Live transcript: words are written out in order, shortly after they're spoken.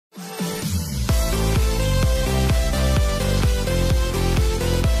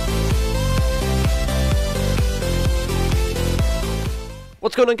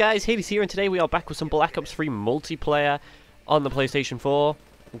What's going on, guys? Hades here, and today we are back with some Black Ops 3 multiplayer on the PlayStation 4.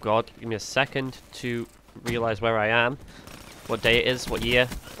 Oh god, give me a second to realise where I am, what day it is, what year,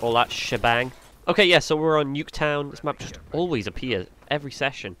 all that shebang. Okay, yeah, so we're on Nuketown. This map just always appears every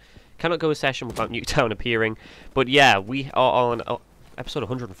session. Cannot go a session without Nuketown appearing. But yeah, we are on episode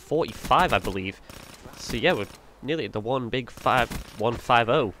 145, I believe. So yeah, we're nearly at the 150.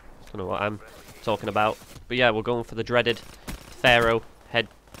 Don't know what I'm talking about. But yeah, we're going for the dreaded Pharaoh head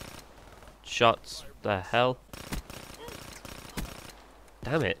shots. The hell?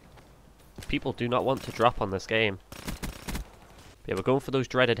 Damn it. People do not want to drop on this game. But yeah, we're going for those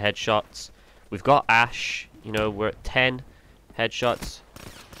dreaded headshots. We've got Ash. You know, we're at 10 headshots.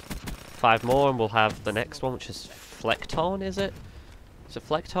 5 more and we'll have the next one, which is Flecton, is it? Is it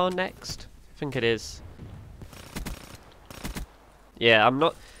Flecton next? I think it is. Yeah, I'm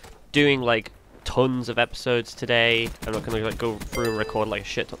not doing like tons of episodes today. I'm not gonna like go through and record like a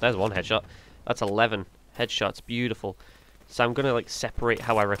shit ton. There's one headshot. That's 11 headshots. Beautiful. So I'm gonna like separate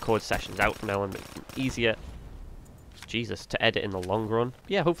how I record sessions out from now on, make them easier, Jesus, to edit in the long run.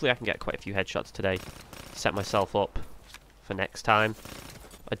 But yeah, hopefully I can get quite a few headshots today. Set myself up for next time.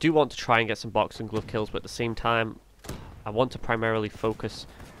 I do want to try and get some boxing glove kills, but at the same time, I want to primarily focus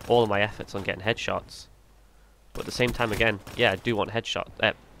all of my efforts on getting headshots. But at the same time, again, yeah, I do want headshots.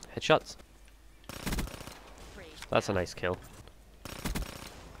 That's a nice kill.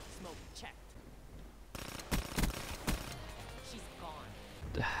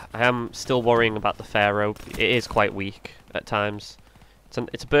 I am still worrying about the Pharaoh. It is quite weak at times.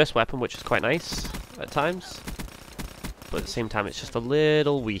 It's a burst weapon, which is quite nice at times. But at the same time, it's just a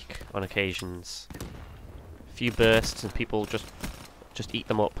little weak on occasions. A few bursts and people just eat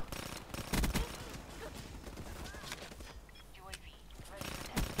them up.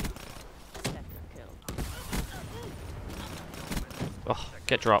 Oh,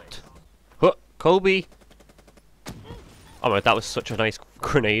 get dropped. Huh, Kobe! Oh my, that was such a nice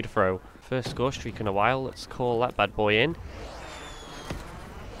grenade throw. First score streak in a while, let's call that bad boy in.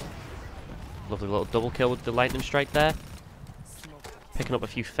 Lovely little double kill with the lightning strike there. Picking up a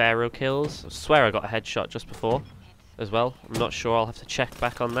few Pharaoh kills. I swear I got a headshot just before as well. I'm not sure, I'll have to check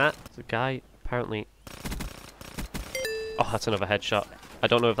back on that. The guy apparently... Oh, that's another headshot. I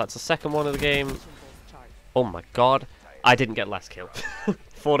don't know if that's the second one of the game. Oh my god. I didn't get last kill.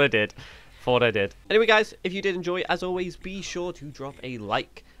 Thought I did. Anyway guys, if you did enjoy, as always, be sure to drop a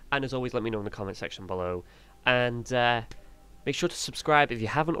like. And as always, let me know in the comment section below. And make sure to subscribe if you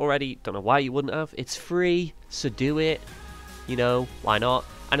haven't already. Don't know why you wouldn't have. It's free, so do it. You know, why not?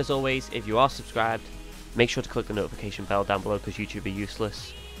 And as always, if you are subscribed, make sure to click the notification bell down below because YouTube is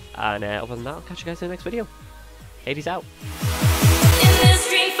useless. And other than that, I'll catch you guys in the next video. Hades out.